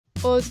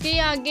Özge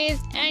Yagiz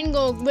and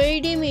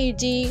Gökberk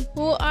demirci,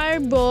 who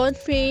are both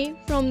free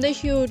from the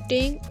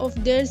shooting of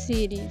their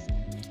series.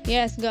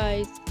 Yes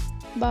guys,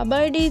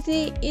 Baba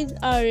DC is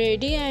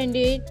already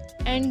ended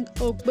and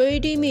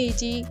Gökberk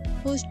demirci,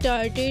 who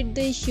started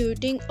the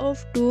shooting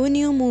of two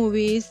new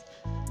movies,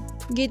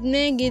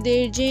 Gitne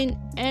Giderjin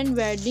and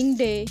Wedding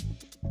Day,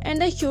 and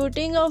the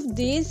shooting of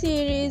these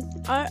series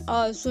are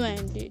also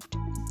ended.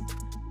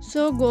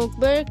 So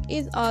Gökberk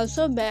is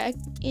also back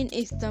in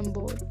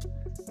Istanbul.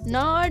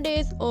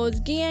 Nowadays,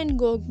 Özge and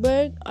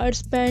Gökberk are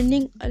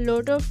spending a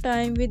lot of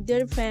time with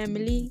their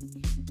family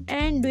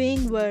and doing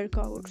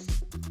workouts.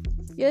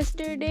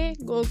 Yesterday,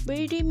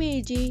 Gökberk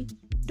demirci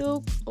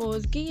took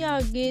Özge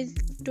Yagiz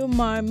to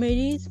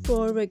Marmaris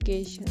for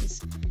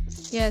vacations.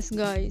 Yes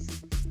guys,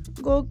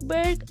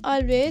 Gökberk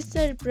always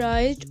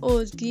surprised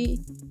Özge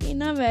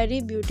in a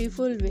very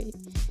beautiful way.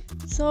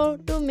 So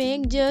to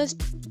make just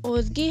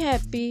Özge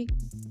happy,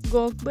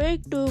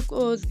 Gökberk took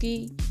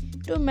Özge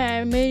to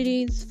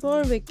Marmaris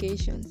for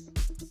vacations.